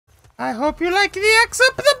I hope you like the X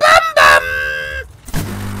up the bum bum.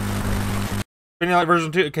 Vanilla Light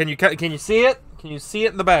version 2. Can you see it? Can you see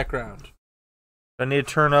it in the background? I need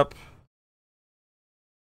to turn up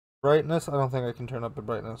brightness. I don't think I can turn up the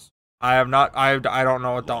brightness. I have not. I don't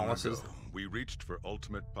know what Dauntless is. We reached for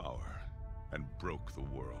ultimate power and broke the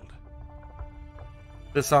world.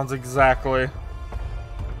 This sounds exactly.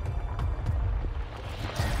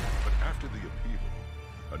 But after the upheaval,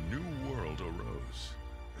 a new world arose.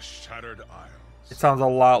 The Shattered Isles. It sounds a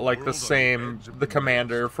lot like the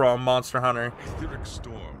commander from Monster Hunter. Etheric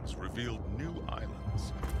storms revealed new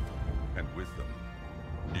islands, and with them,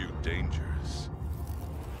 new dangers.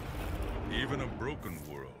 Even a broken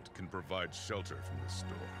world can provide shelter from the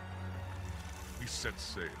storm. We set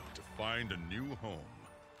sail to find a new home.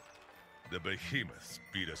 The behemoths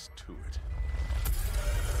beat us to it.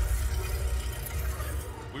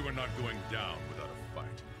 We were not going down without a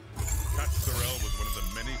fight. Kat Sorrel was one of the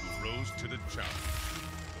many who rose to the challenge.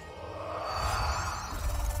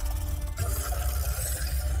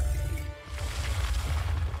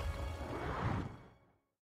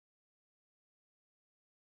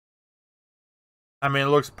 I mean, it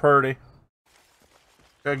looks pretty.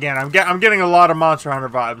 Again, I'm getting a lot of Monster Hunter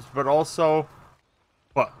vibes, but also,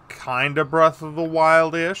 what, kind of Breath of the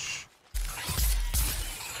Wild-ish?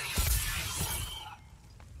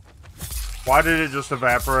 Why did it just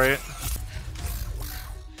evaporate?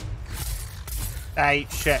 Ah,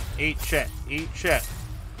 eat shit, eat shit, eat shit.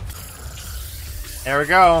 There we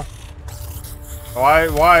go.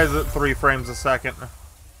 Why is it 3 frames a second?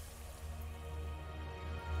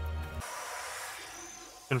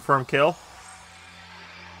 Confirm kill.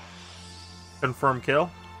 Confirm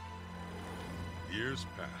kill. Years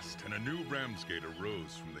passed, and a new Ramsgate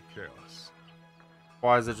arose from the chaos.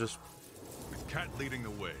 Why is it just... With Kat leading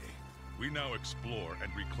the way, we now explore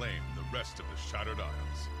and reclaim the rest of the Shattered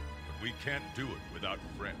Isles. But we can't do it without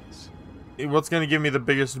friends. What's gonna give me the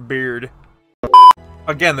biggest beard?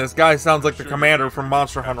 Again, this guy sounds like the commander from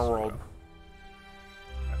Monster Hunter World.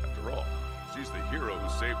 After all, she's the hero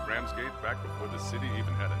who saved Ramsgate back before the city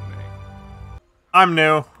even had a name. I'm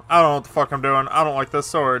new. I don't know what the fuck I'm doing. I don't like this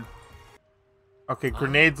sword. Okay,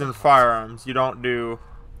 grenades and firearms. You don't do...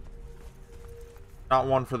 Not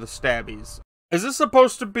one for the stabbies. Is this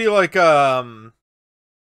supposed to be like, a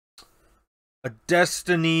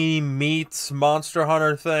Destiny meets Monster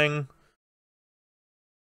Hunter thing?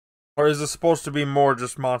 Or is this supposed to be more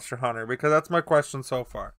just Monster Hunter? Because that's my question so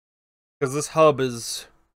far. Because this hub is...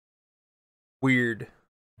 weird.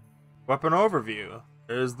 Weapon overview.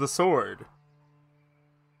 There's the sword.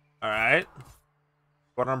 Alright.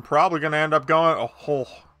 But I'm probably gonna end up going...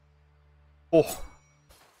 Oh.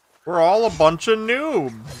 We're all a bunch of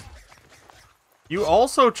noobs. You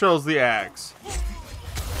also chose the axe.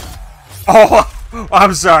 Oh!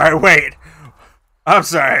 I'm sorry, wait. I'm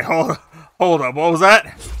sorry, hold up. What was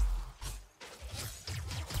that?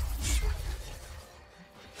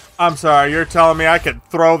 I'm sorry, you're telling me I could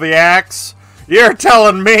throw the axe? You're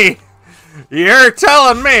telling me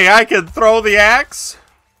I could throw the axe?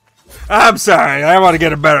 I'm sorry, I want to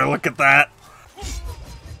get a better look at that.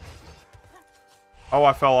 Oh,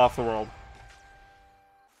 I fell off the world.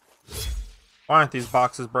 Why aren't these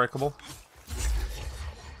boxes breakable?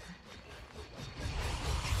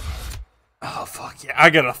 Oh, fuck yeah, I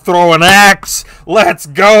gotta throw an axe! Let's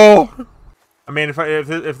go! I mean,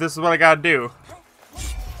 if this is what I gotta do.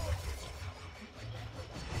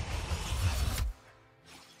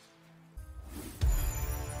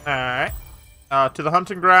 Alright. To the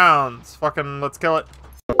hunting grounds. Fucking, let's kill it.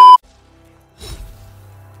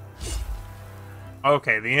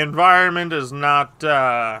 Okay, the environment is not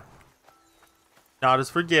as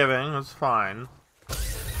forgiving. It's fine.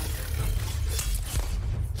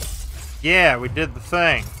 Yeah, we did the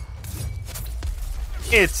thing.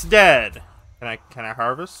 It's dead. Can I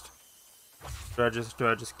harvest? Do I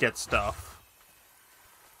just get stuff?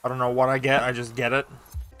 I don't know what I get. I just get it.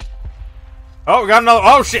 Oh, we got another.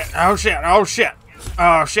 Oh shit! Oh shit! Oh shit!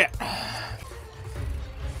 Oh shit!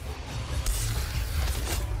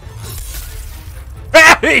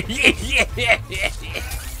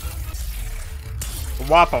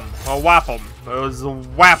 Whop him! Oh, whap him! It was a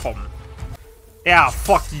whap him! Yeah,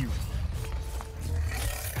 fuck you!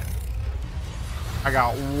 I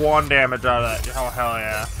got 1 damage out of that. Oh hell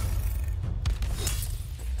yeah!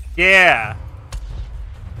 Yeah!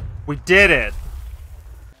 We did it!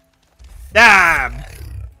 Damn!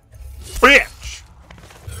 Bitch!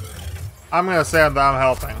 I'm gonna say that I'm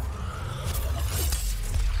helping.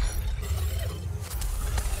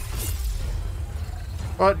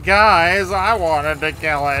 But guys, I wanted to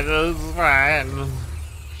kill it. It was fine.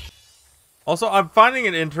 Also, I'm finding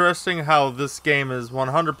it interesting how this game is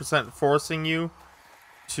 100% forcing you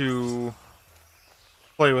to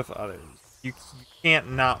play with others. You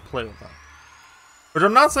can't not play with them. Which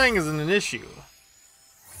I'm not saying is an issue.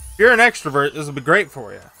 If you're an extrovert, this will be great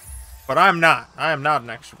for you. But I'm not. I am not an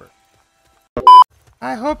extrovert.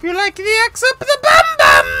 I hope you like the X up the bum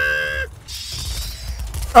bum!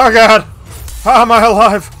 Oh god! How am I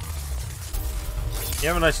alive? You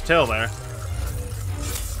have a nice tail there.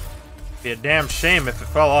 Be a damn shame if it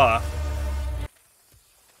fell off.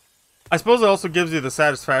 I suppose it also gives you the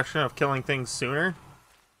satisfaction of killing things sooner.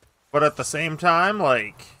 But at the same time,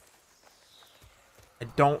 like, I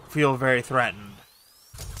don't feel very threatened.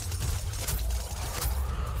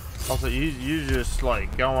 Also, you just,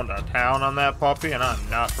 like, going to town on that puppy, and I'm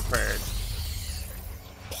not prepared.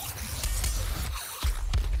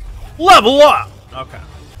 Level up! Okay.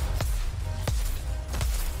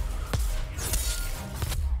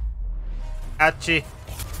 Achie.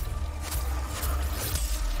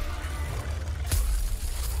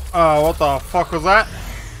 What the fuck was that?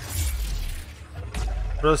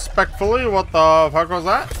 Respectfully, what the fuck was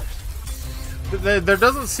that? There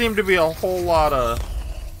doesn't seem to be a whole lot of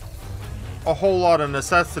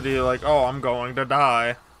necessity, like, oh, I'm going to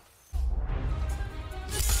die.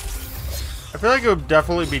 I feel like it would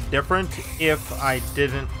definitely be different if I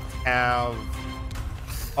didn't have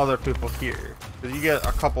other people here. Because you get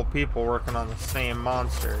a couple people working on the same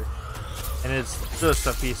monster, and it's just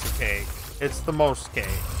a piece of cake. It's the most cake.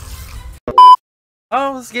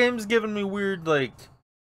 Oh, this game's giving me weird, like,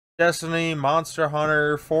 Destiny, Monster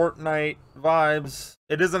Hunter, Fortnite vibes.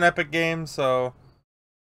 It is an Epic game, so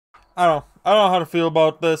I don't know how to feel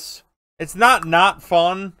about this. It's not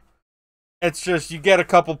fun. It's just you get a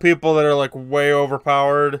couple people that are like way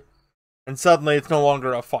overpowered, and suddenly it's no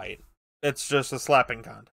longer a fight. It's just a slapping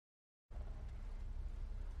contest.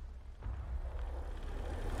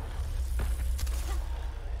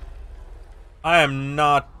 I am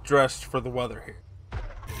not dressed for the weather here.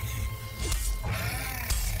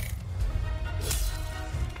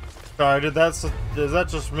 Sorry, is that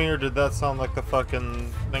just me, or did that sound like the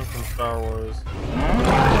fucking thing from Star Wars?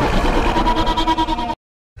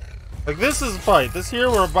 Like, this is a fight. This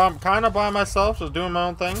here, where I'm kind of by myself, just doing my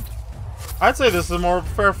own thing. I'd say this is more of a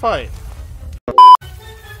fair fight.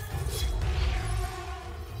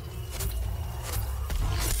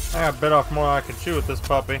 I got bit off more than I could chew with this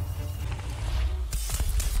puppy.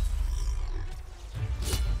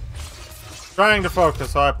 Trying to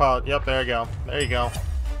focus, so I apologize. Yep, there you go. There you go.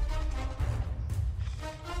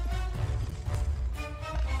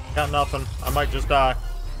 Got nothing. I might just die.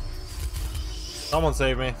 Someone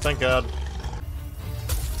save me. Thank God.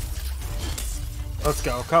 Let's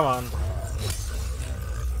go. Come on.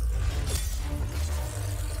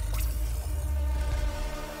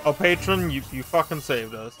 Oh, patron, you fucking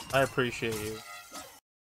saved us. I appreciate you.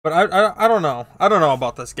 But I don't know. I don't know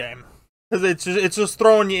about this game. Because it's just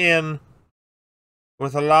throwing you in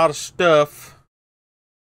with a lot of stuff.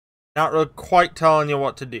 Not really quite telling you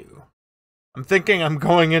what to do. I'm thinking I'm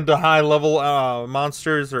going into high-level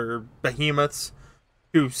monsters or behemoths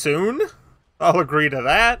too soon. I'll agree to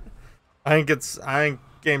that. I think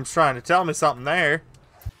game's trying to tell me something there.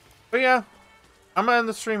 But yeah, I'm gonna end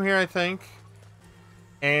the stream here, I think.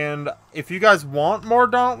 And if you guys want more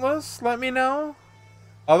Dauntless, let me know.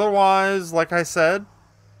 Otherwise, like I said,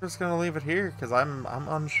 I'm just gonna leave it here because I'm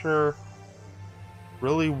unsure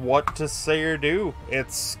really what to say or do.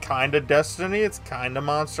 It's kind of Destiny, it's kind of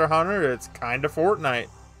Monster Hunter, it's kind of Fortnite.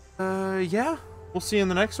 Yeah, we'll see you in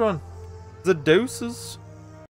the next one. The deuces.